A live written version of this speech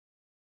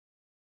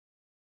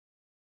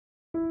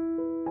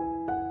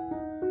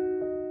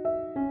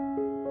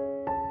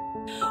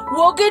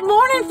Well, good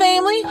morning,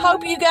 family.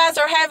 Hope you guys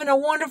are having a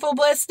wonderful,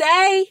 blessed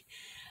day.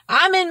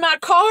 I'm in my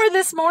car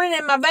this morning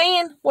in my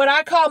van, what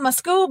I call my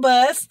school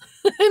bus,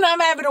 and I'm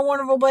having a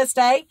wonderful, blessed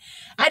day.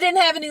 I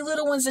didn't have any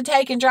little ones to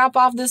take and drop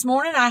off this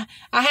morning. I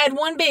had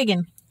one big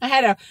one. I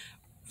had to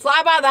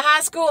fly by the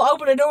high school,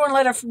 open the door, and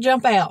let her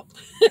jump out.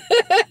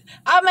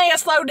 I may have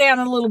slowed down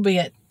a little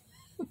bit.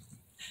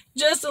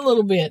 Just a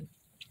little bit.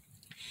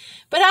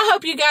 But I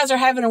hope you guys are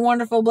having a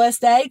wonderful,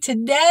 blessed day.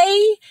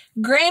 Today,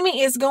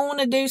 Grammie is going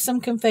to do some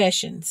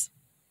confessions.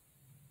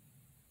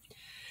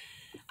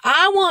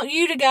 I want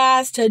you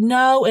guys to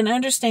know and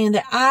understand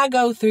that I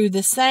go through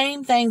the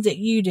same things that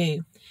you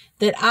do.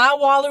 That I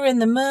wallow in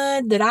the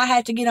mud, that I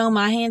have to get on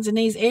my hands and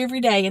knees every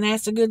day and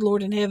ask the good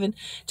Lord in heaven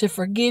to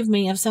forgive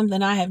me of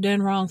something I have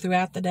done wrong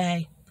throughout the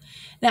day.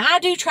 Now, I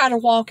do try to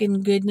walk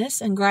in goodness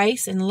and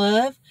grace and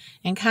love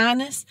and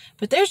kindness,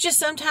 but there's just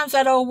sometimes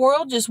that old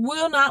world just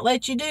will not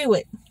let you do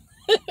it.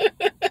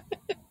 It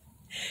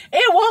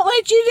won't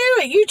let you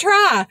do it. You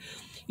try.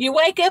 You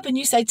wake up and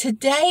you say,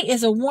 today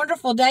is a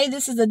wonderful day.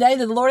 This is the day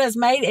that the Lord has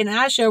made, and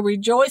I shall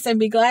rejoice and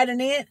be glad in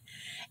it.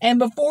 And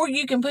before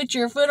you can put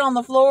your foot on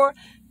the floor,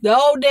 the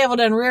old devil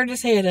done reared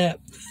his head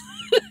up.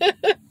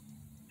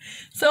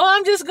 So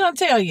I'm just going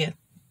to tell you.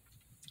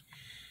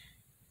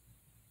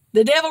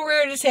 The devil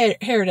reared his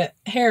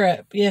hair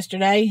up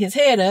yesterday. His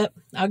head up.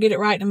 I'll get it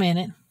right in a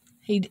minute.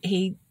 He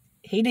did.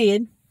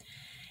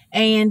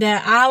 And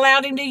I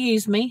allowed him to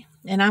use me.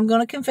 And I'm going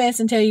to confess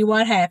and tell you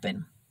what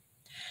happened.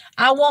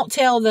 I won't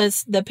tell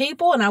the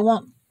people, and I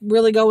won't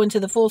really go into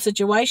the full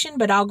situation,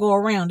 but I'll go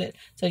around it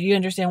so you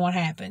understand what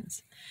happened.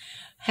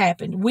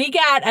 We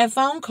got a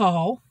phone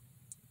call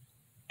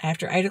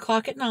after 8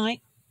 o'clock at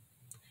night.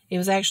 It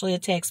was actually a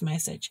text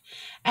message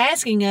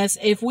asking us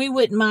if we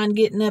wouldn't mind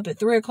getting up at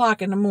 3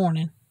 o'clock in the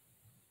morning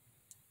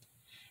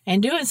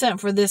and doing something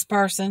for this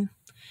person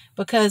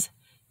because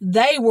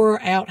they were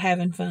out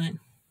having fun.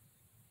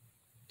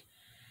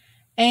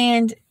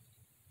 And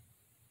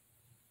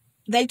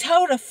they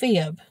told a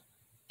fib,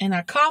 and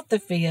I caught the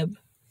fib.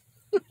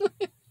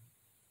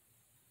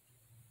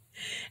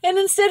 And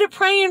instead of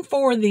praying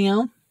for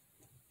them,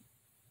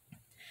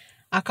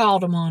 I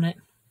called them on it.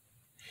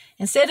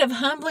 Instead of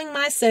humbling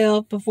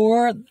myself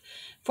before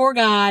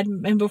God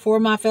and before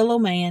my fellow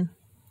man,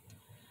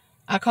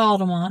 I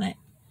called him on it.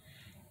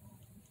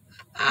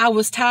 I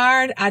was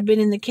tired. I'd been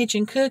in the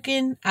kitchen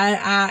cooking.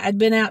 I'd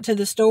been out to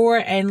the store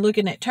and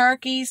looking at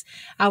turkeys.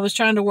 I was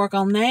trying to work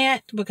on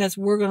that because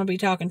we're going to be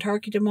talking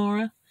turkey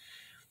tomorrow.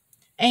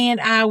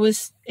 And I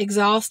was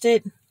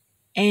exhausted,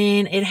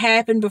 and it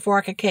happened before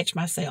I could catch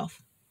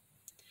myself.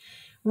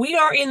 We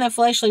are in the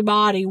fleshly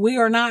body. We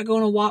are not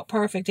going to walk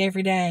perfect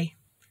every day.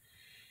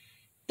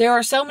 There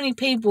are so many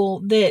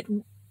people that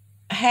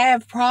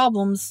have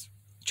problems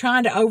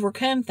trying to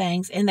overcome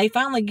things, and they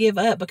finally give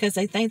up because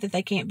they think that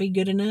they can't be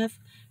good enough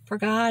for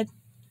God.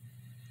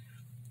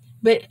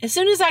 But as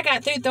soon as I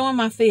got through throwing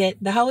my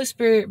fit, the Holy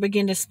Spirit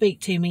began to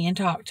speak to me and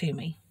talk to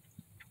me.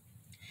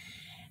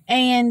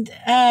 And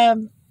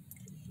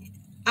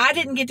I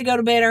didn't get to go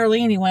to bed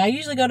early anyway. I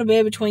usually go to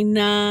bed between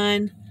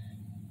 9,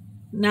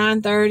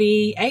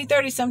 9:30,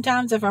 8:30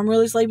 sometimes if I'm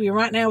really sleepy.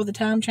 Right now with the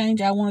time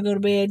change, I want to go to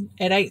bed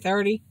at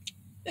 8:30.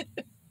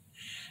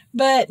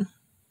 But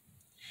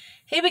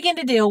he began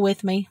to deal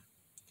with me.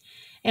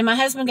 And my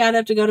husband got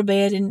up to go to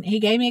bed, and he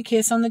gave me a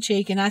kiss on the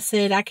cheek, and I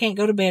said, I can't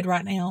go to bed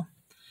right now.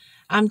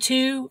 I'm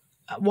too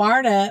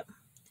wired up.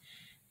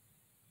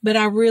 But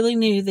I really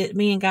knew that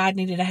me and God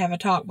needed to have a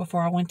talk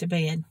before I went to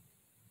bed.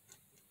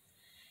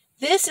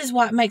 This is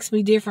what makes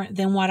me different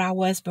than what I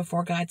was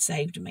before God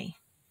saved me,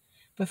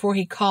 before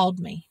he called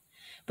me.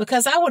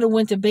 Because I would have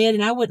went to bed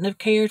and I wouldn't have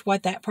cared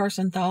what that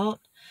person thought.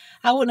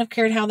 I wouldn't have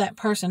cared how that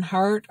person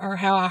hurt or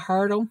how I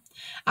hurt them.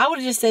 I would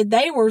have just said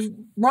they were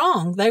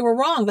wrong. They were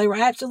wrong. They were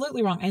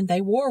absolutely wrong. And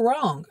they were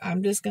wrong.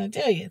 I'm just going to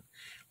tell you.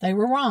 They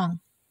were wrong.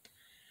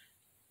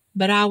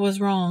 But I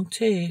was wrong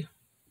too.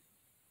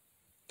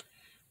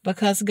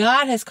 Because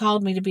God has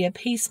called me to be a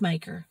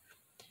peacemaker.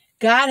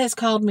 God has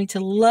called me to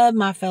love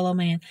my fellow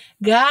man.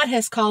 God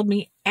has called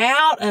me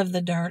out of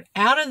the dirt,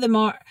 out of the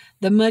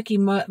mucky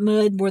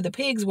mud where the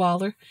pigs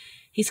waller.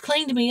 He's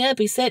cleaned me up.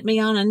 He set me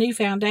on a new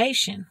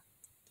foundation.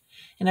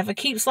 And if I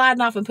keep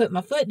sliding off and put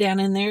my foot down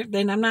in there,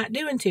 then I'm not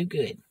doing too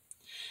good.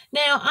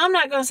 Now, I'm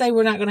not going to say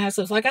we're not going to have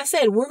slips. Like I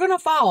said, we're going to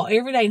fall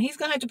every day, and he's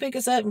going to have to pick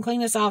us up and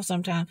clean us off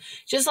sometime.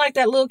 Just like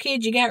that little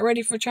kid you got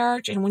ready for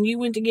church, and when you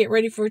went to get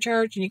ready for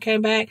church and you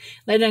came back,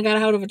 they done got a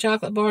hold of a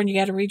chocolate bar and you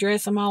got to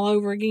redress them all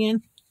over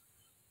again.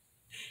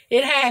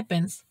 It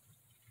happens.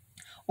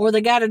 Or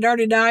they got a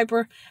dirty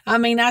diaper. I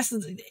mean,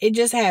 it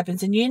just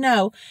happens. And you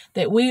know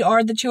that we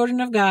are the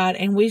children of God,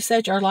 and we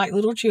such are like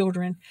little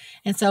children.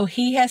 And so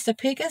he has to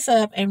pick us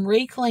up and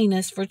re-clean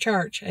us for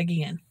church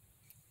again.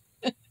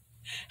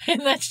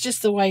 And that's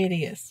just the way it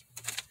is.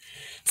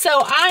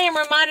 So I am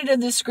reminded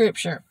of this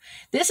scripture.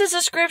 This is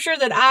a scripture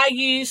that I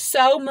use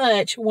so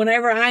much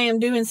whenever I am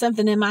doing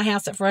something in my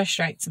house that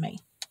frustrates me.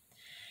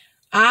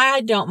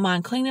 I don't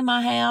mind cleaning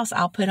my house.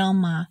 I'll put on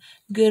my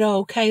good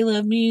old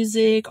K-Love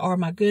music or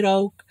my good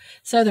old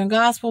Southern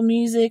gospel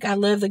music. I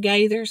love the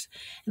Gaithers.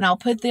 And I'll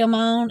put them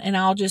on and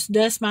I'll just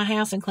dust my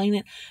house and clean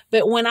it.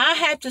 But when I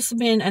have to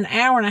spend an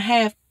hour and a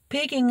half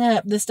picking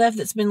up the stuff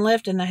that's been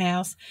left in the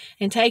house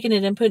and taking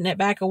it and putting it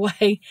back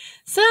away,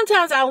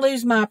 sometimes I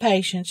lose my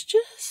patience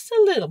just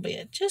a little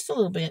bit. Just a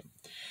little bit.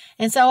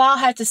 And so I'll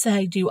have to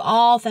say, do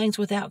all things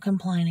without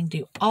complaining.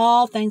 Do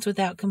all things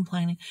without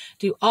complaining.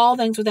 Do all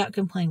things without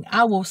complaining.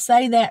 I will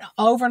say that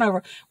over and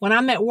over. When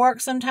I'm at work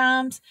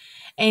sometimes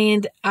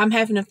and I'm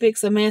having to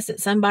fix a mess that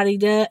somebody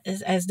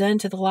has done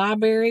to the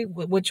library,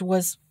 which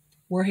was,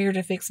 we're here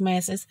to fix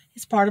messes.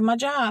 It's part of my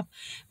job.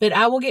 But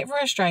I will get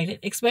frustrated,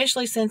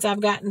 especially since I've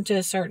gotten to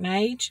a certain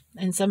age.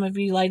 And some of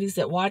you ladies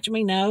that watch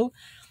me know,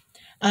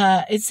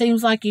 it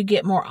seems like you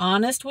get more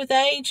honest with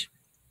age.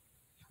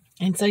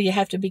 And so you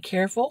have to be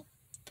careful.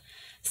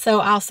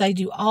 So I'll say,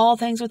 do all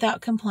things without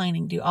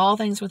complaining. Do all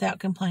things without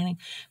complaining.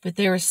 But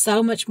there is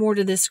so much more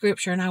to this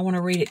scripture, and I want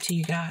to read it to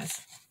you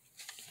guys.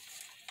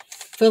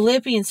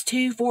 Philippians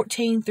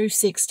 2:14 through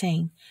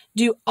 16.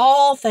 Do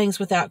all things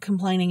without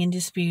complaining and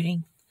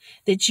disputing,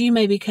 that you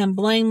may become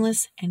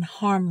blameless and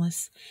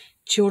harmless,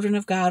 children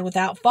of God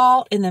without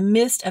fault in the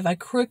midst of a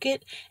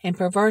crooked and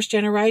perverse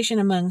generation,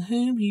 among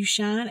whom you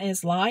shine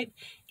as light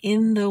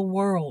in the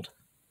world,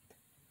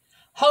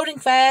 holding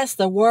fast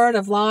the word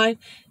of life,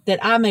 that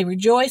I may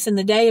rejoice in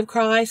the day of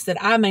Christ, that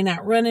I may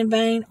not run in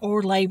vain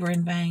or labor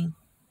in vain.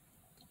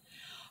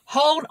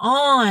 Hold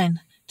on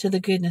to the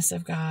goodness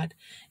of God.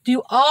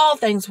 Do all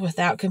things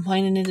without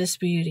complaining and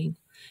disputing.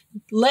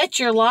 Let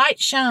your light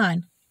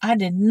shine. I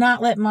did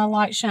not let my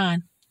light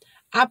shine.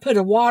 I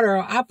poured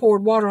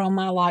water on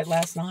my light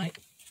last night.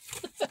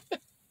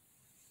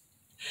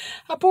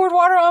 I poured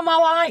water on my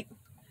light.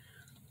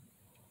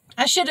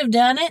 I should have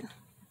done it.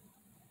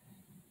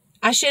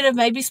 I should have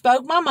maybe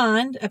spoke my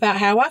mind about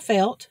how I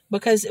felt,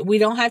 because we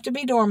don't have to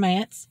be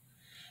doormats.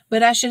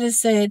 But I should have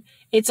said,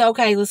 it's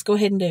okay, let's go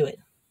ahead and do it.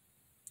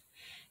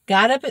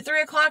 Got up at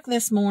 3 o'clock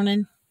this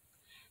morning,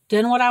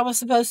 done what I was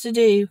supposed to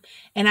do,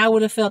 and I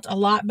would have felt a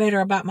lot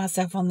better about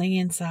myself on the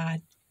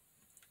inside.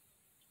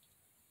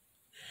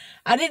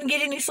 I didn't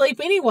get any sleep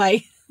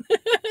anyway.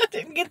 I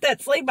didn't get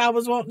that sleep I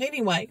was wanting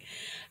anyway.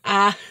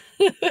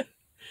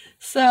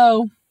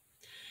 So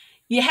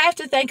you have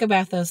to think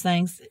about those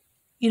things.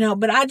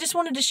 But I just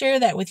wanted to share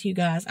that with you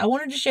guys. I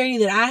wanted to share you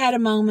that I had a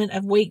moment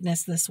of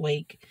weakness this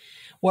week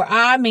where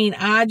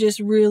I just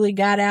really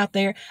got out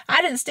there.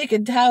 I didn't stick a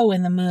toe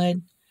in the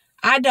mud.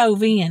 I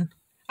dove in.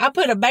 I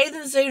put a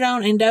bathing suit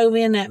on and dove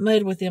in that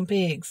mud with them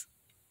pigs.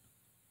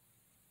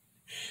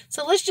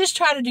 So let's just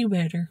try to do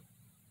better.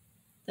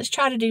 Let's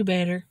try to do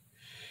better.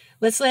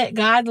 Let's let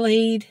God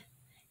lead,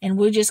 and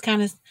we'll just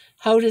kind of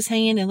hold his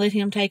hand and let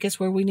him take us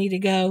where we need to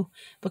go.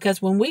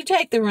 Because when we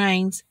take the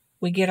reins,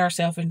 we get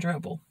ourselves in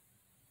trouble.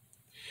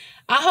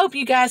 I hope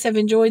you guys have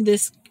enjoyed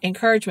this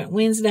Encouragement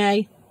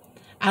Wednesday.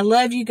 I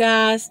love you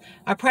guys.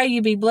 I pray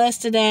you be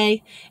blessed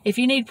today. If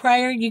you need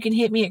prayer, you can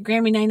hit me at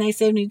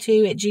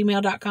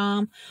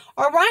GrammieNaeNae72@gmail.com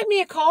or write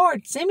me a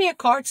card. Send me a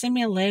card. Send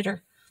me a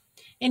letter.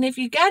 And if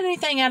you got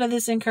anything out of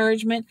this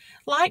encouragement,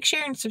 like,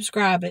 share, and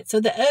subscribe it so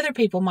that other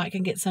people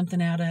can get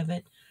something out of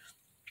it.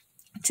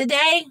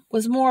 Today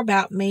was more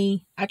about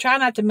me. I try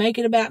not to make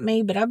it about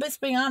me, but I'll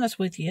just be honest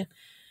with you.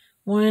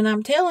 When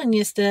I'm telling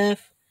you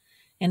stuff,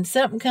 and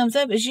something comes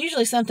up, it's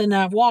usually something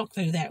that I've walked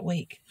through that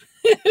week.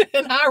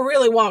 And I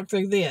really walked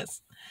through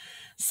this.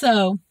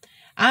 So,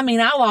 I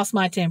lost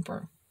my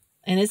temper.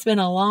 And it's been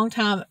a long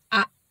time.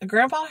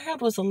 Grandpa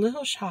Harold was a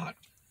little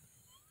shocked.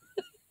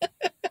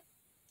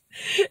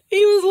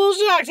 He was a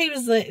little shocked. He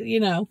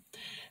was,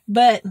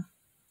 But,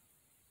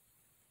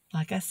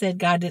 like I said,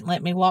 God didn't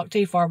let me walk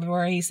too far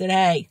before he said,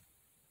 hey,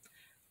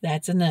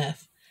 that's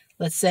enough.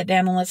 Let's sit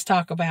down and let's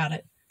talk about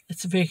it.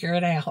 Let's figure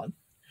it out.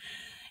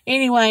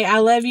 Anyway, I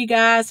love you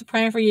guys.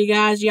 Praying for you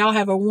guys. Y'all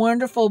have a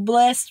wonderful,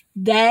 blessed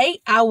day.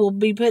 I will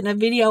be putting a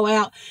video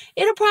out.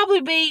 It'll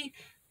probably be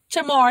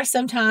tomorrow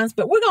sometimes,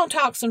 but we're going to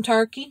talk some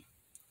turkey.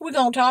 We're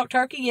going to talk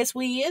turkey. Yes,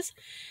 we is.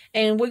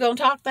 And we're going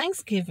to talk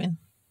Thanksgiving.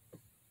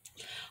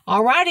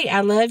 Alrighty,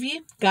 I love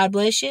you. God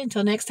bless you.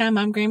 Until next time,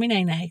 I'm Grammie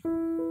Nae Nae.